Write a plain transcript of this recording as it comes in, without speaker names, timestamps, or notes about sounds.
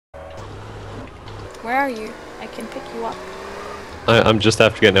Where are you? I can pick you up. I'm just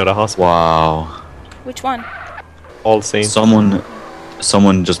after getting out of hospital. Wow. Which one? All Saints. Someone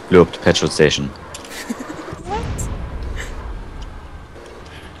just blew up the petrol station. What?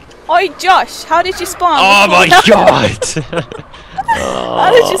 Oi, Josh, how did you spawn? Oh my god!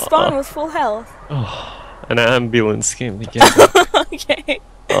 How did you spawn with full health? Oh, an ambulance came to get me. Okay.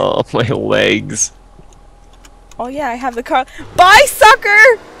 Oh, my legs. Oh yeah, I have the car. Bye,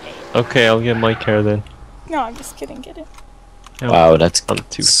 sucker! Okay, I'll get my car then. No, I'm just kidding. Get it. No, Wow, that's I'm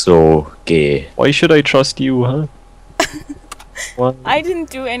too. so gay. Why should I trust you, huh? What? I didn't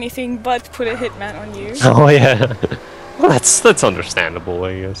do anything but put a hitman on you. Oh yeah. Well, that's understandable,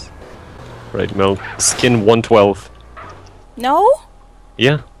 I guess. Right, Mel. Skin 112. No?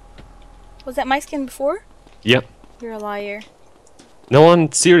 Yeah. Was that my skin before? Yep. You're a liar. No,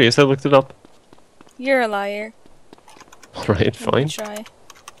 I'm serious. I looked it up. You're a liar. Alright, Let me fine. try.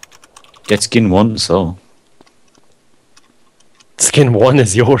 Get skin 1, so. Skin 1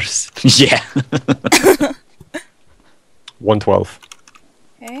 is yours. Yeah. 112.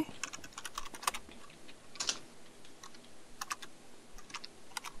 Okay.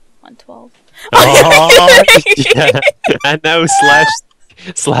 $112. Oh, yeah. And now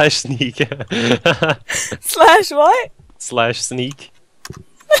slash sneak. Slash what? Slash sneak.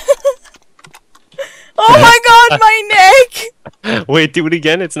 Oh my god, my neck! Wait, do it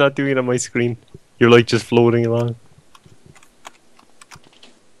again. It's not doing it on my screen. You're like just floating along.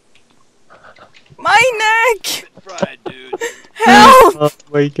 My neck! Fried, dude. Help! Oh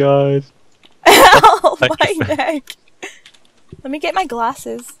my god. Help! My neck! Let me get my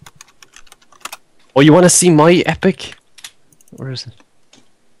glasses. Oh, you want to see my epic? Where is it?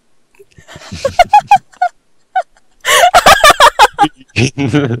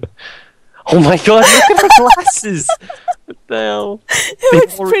 Oh my god, look at her glasses! What the hell? It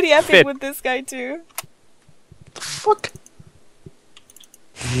looks pretty epic with this guy too. The fuck?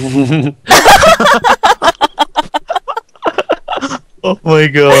 Oh my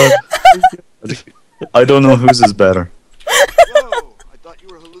god. I don't know whose is better. Whoa, I thought you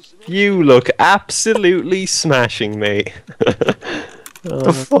were hallucinating. You look absolutely smashing, mate.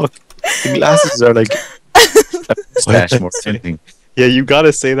 The fuck? The glasses are like a mustache more than anything. Yeah, you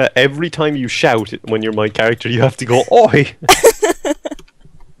gotta say that every time you shout when you're my character, you have to go, oi!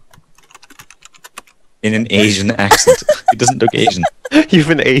 In an Asian accent. He doesn't look Asian. You've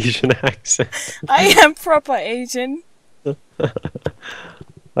an Asian accent. I am proper Asian.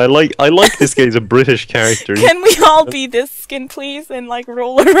 I like this guy as a British character. Can we all be this skin, please, and like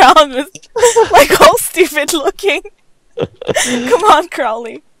roll around with like all stupid looking? Come on,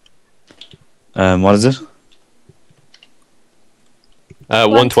 Crowley. What is it?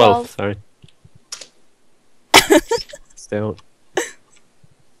 112. Sorry. Stay out.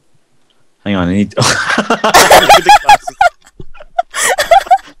 Hang on, I need.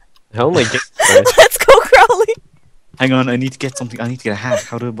 How am I getting that? Let's go, Crowley. Hang on, I need to get something. I need to get a hat.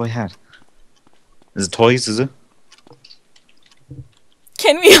 How do I buy a hat? Is it toys? Is it?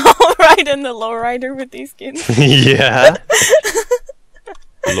 Can we all ride in the lowrider with these skins? Yeah.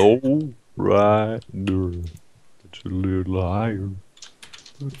 Low rider. It's a little higher.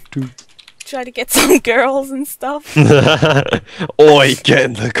 Try to get some girls and stuff. Oi, get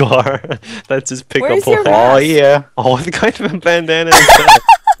in the car. That's his pickup. Where's your Oh mask? yeah. Oh, what kind of a bandana is that?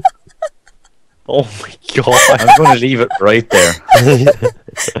 Oh my god. I'm going to leave it right there.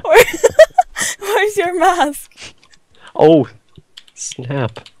 Where's your mask? Oh,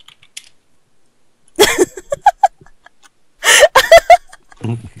 snap.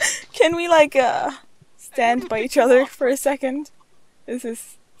 Can we like stand by each other for a second? This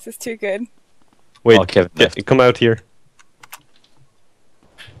is too good. Wait, Oh, Kevin left. come out here.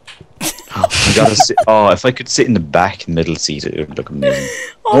 I gotta sit. Oh, if I could sit in the back middle seat, it would look amazing.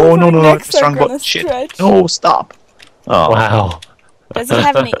 All Oh of no our no no! necks are Strong gonna button. Shit! stretch. No, stop! Oh Wow. Does it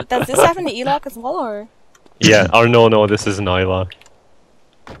have any? Does this have an E-lock as well, or? Yeah, or no, this is an eye-lock.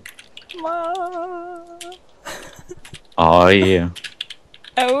 Oh yeah.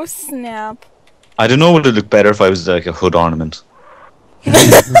 Oh snap! I don't know. Would it look better if I was like a hood ornament?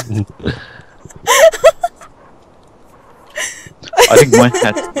 I think my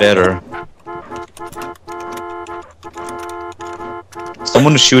hat's better.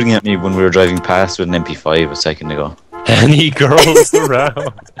 Someone was shooting at me when we were driving past with an MP5 a second ago. Any girls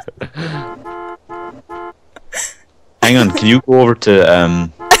around? Hang on, can you go over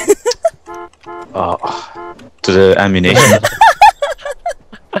to to the ammunition?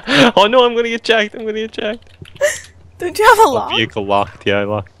 Oh no, I'm gonna get jacked. I'm gonna get jacked. Don't you have a lock? Vehicle locked. Yeah, I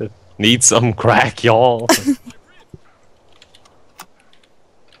locked it. Need some crack, y'all.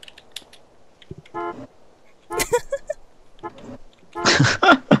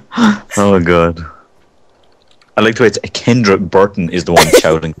 Oh god. I like the way it's Kendra Burton is the one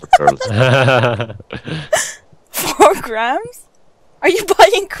shouting for girls. 4 grams? Are you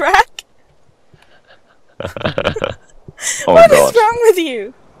buying crack? Oh What god. is wrong with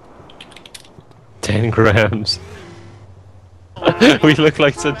you? 10 grams. We look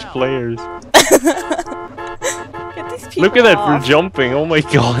like such players. Get these people Look at that for off. jumping. Oh my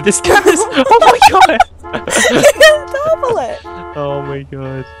god, this guy is. Oh my god! Double it. Oh my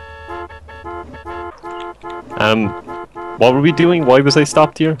god. What were we doing? Why was I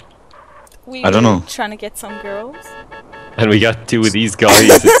stopped here? We I don't were know. trying to get some girls. And we got 2 of these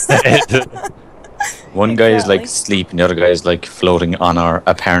guys instead. One guy is like Exactly. asleep and the other guy is like floating on our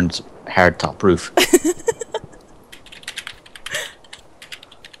apparent hardtop roof.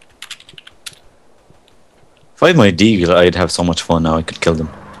 If I had my deagle, I'd have so much fun now. I could kill them.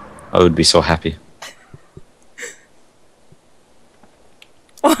 I would be so happy.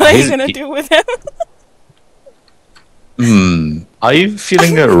 What are you He's- gonna do with him? I'm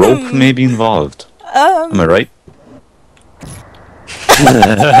feeling a rope may be involved. Am I right?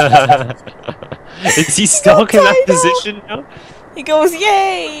 Is he stuck in that tied up. position now? He goes,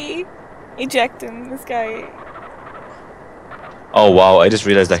 yay! Eject him, this guy. Oh wow, I just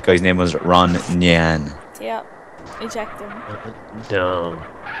realized that guy's name was Ron Nyan. Yep. Eject him. No.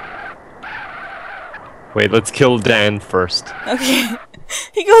 Wait, let's kill Dan first. Okay.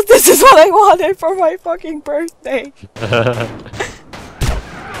 He goes, this is what I wanted for my fucking birthday.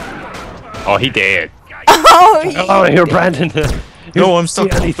 Oh, he dead. Oh, Oh, here, Brandon. No, I'm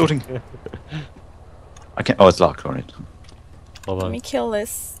stuck. See anything. Floating. I can't. Oh, it's locked. Alright. Hold Let on. me kill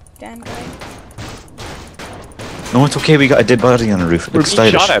this damn guy. No, it's okay. We got a dead body on the roof. It We're looks being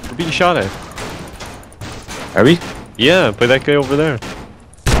stylish. shot at. We're being shot at. Are we? Yeah, by that guy over there.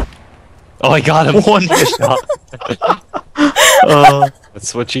 Oh, I got him. One shot.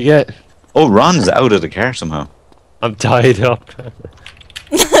 That's what you get. Oh, Ron's out of the car somehow. I'm tied up.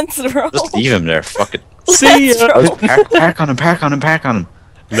 Let's roll. Just leave him there. Fuck it. See ya. Let's roll. Park on him. Park on him. Park on him.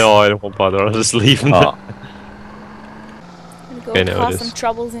 No, I don't bother. I'll just leave him. Oh, Gonna go Okay, now it cause is. some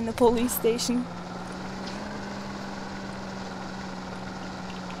troubles in the police station.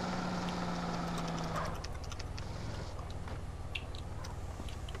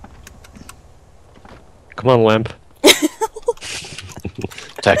 Come on, lamp.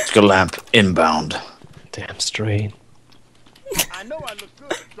 tactical lamp inbound. Damn straight. I know I look good,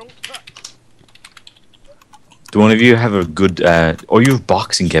 but don't touch. Do one of you have a good? Oh, you have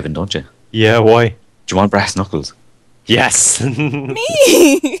boxing, Kevin, don't you? Yeah, why? Do you want brass knuckles? Yes.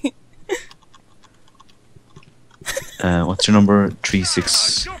 Me! What's your number?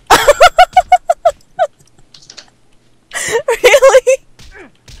 36. Really?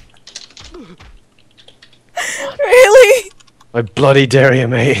 Really? I bloody dare you,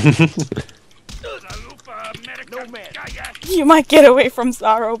 mate. No man. You might get away from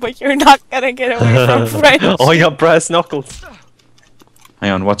sorrow, but you're not gonna get away from friendship. Oh, I got brass knuckles.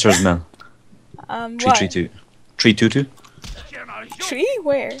 Hang on, what's yours, Mel? What? 332. 322? Tree?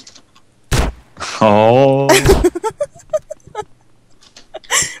 Where? Oh.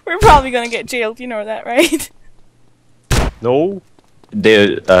 We're probably gonna get jailed, you know that, right? No.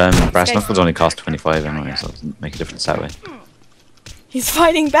 The brass Okay. knuckles only cost 25 anyway, so it doesn't make a difference that way. He's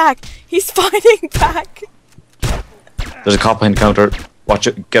fighting back! He's fighting back! There's a cop behind the counter. Watch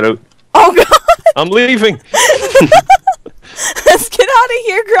it. Get out. Oh god! I'm leaving. Let's get out of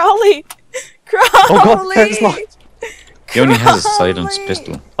here, Crowley! Crowley! Oh god, there's locked. He only has a silenced Crowley!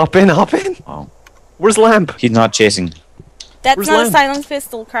 pistol. Hop in, hop in. Oh. Where's lamp? He's not chasing. That's Where's not a Lamb? silenced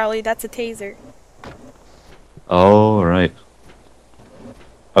pistol, Crowley, that's a taser. Oh, right.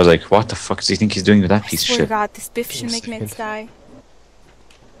 I was like, what the fuck does he think he's doing with that I piece of swear to shit? god, this biff should make Second. Mitz die.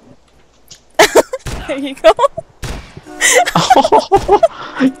 There you go.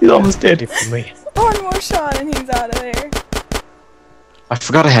 He's almost dead. For me. One more shot and he's out of there. I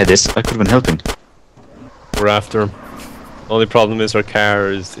forgot I had this. I could have been helping. We're after him. Only problem is our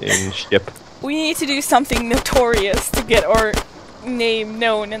car is in ship. We need to do something notorious to get our name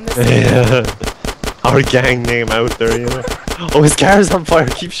known in the city. Yeah. Our gang name out there, you know. Oh, his car's on fire.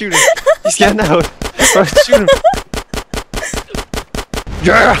 Keep shooting. He's getting out. Right, shoot him.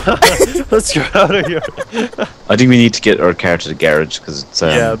 Yeah. Let's get out of here. I think we need to get our car to the garage because it's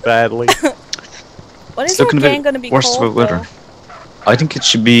Yeah, badly. What is it's our looking a gang bit gonna be worse called, about weather. though? I think it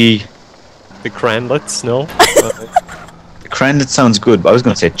should be. The Cranlets, no? Cranlet sounds good, but I was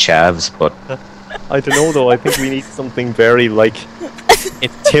going to say Chavs, but I don't know though. I think we need something very like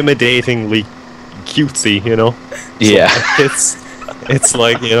intimidatingly cutesy, you know. yeah. It's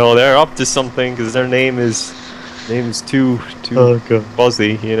like, you know, they're up to something because their name is too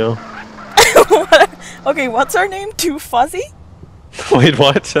buzzy, you know. Okay, what's our name? Too Fuzzy? Wait,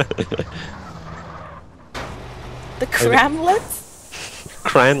 what? The Cranlets?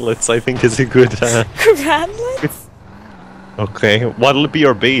 Cranlets, I think, is a good. Cranlets? Okay, what'll it be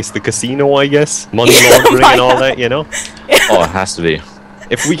our base? The casino, I guess? Money laundering and all that, you know? Oh, it has to be.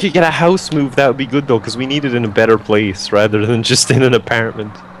 If we could get a house move, that would be good though, because we need it in a better place rather than just in an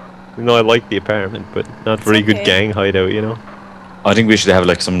apartment. You know, I like the apartment, but not very good okay. gang hideout, you know? I think we should have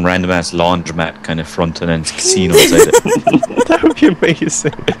like some random ass laundromat kind of front and then casino inside it. That would be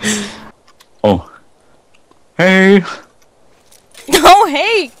amazing. Oh. Hey. Oh,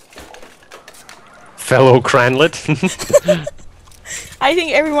 hey! Fellow Cranlet. I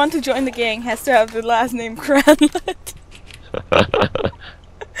think everyone to join the gang has to have the last name Cranlet.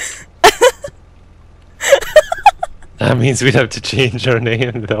 That means we'd have to change our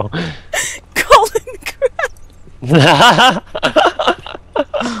name though. Colin Cranlet.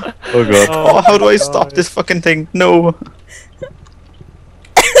 Oh god. Oh, how do I stop this fucking thing? No.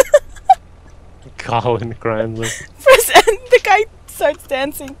 Colin Cranlet. Press N, the guy starts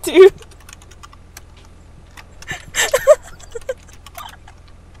dancing too.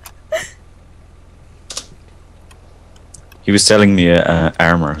 He was selling me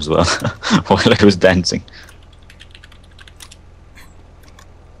armor as well while I was dancing.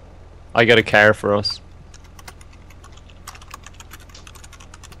 I got a car for us.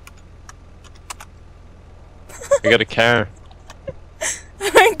 I got a car.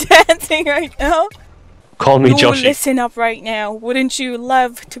 I'm dancing right now. Call me You Joshy. listen up right now. Wouldn't you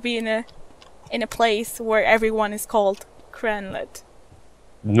love to be in a place where everyone is called Cranlet?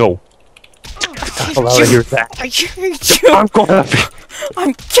 No. Get out of here, Zach. I hate you. I'm gonna be.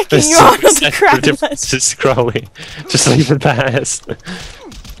 I'm kicking There's you so out of the sensitive Cranlet. differences, Crowley. Just leave it past.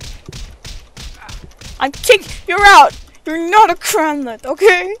 I'm You're out. You're not a Cranlet,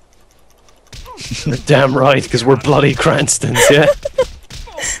 okay? Damn right, because we're bloody Cranstons, yeah?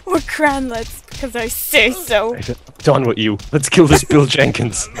 We're Cranlets because I say so. Right, done with you. Let's kill this Bill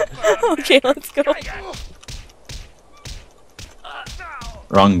Jenkins. Okay, let's go.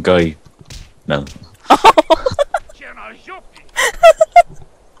 Wrong guy. No. Can I help you?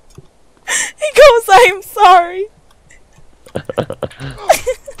 He goes, I am sorry.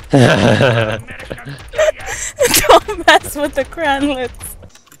 Don't mess with the Cranlets.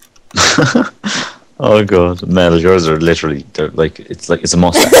 Oh god, Mel, yours are literally it's a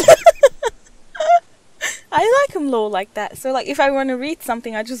mustache. I like him low like that. So like if I want to read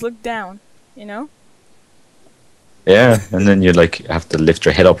something, I just look down, you know? Yeah, and then you like have to lift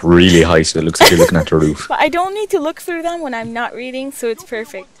your head up really high so it looks like you're looking at the roof. But I don't need to look through them when I'm not reading, so it's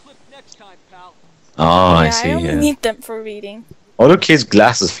perfect. Oh, I Yeah, see. I only Yeah. need them for reading. Oh, look, his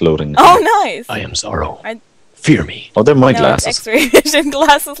glasses floating. Oh, nice. I am Zorro. I- Fear me. Oh, they're my No, it's glasses. X-ray vision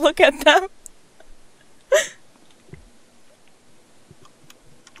glasses. Look at them.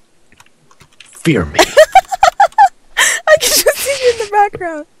 Fear me. I can just see you in the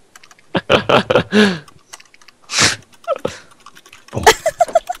background. Boom.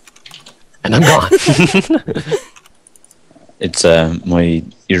 And I'm gone. It's my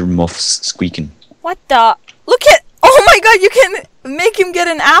earmuffs squeaking. What the? Look at. Oh my god! You can make him get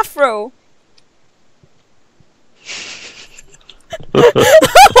an afro. What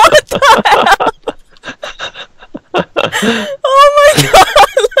the hell? Oh my god!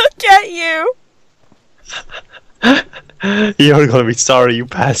 Look at you. You're gonna be sorry you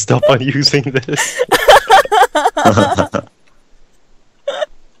passed up on using this.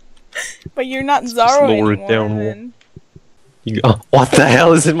 But you're not Zorro lower it anymore. down. Then. What the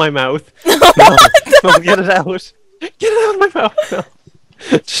hell is in my mouth? No, no, get it out. Get it out of my mouth. No.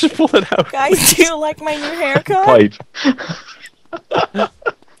 Just pull it out. Guys, do you like my new haircut? Pipe.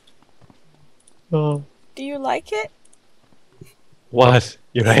 Oh. Do you like it? What?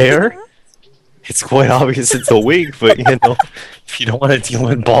 Your hair? It's quite obvious it's a wig, but you know, if you don't want to deal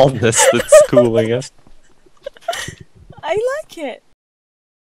with baldness, that's cool, I guess. I like it.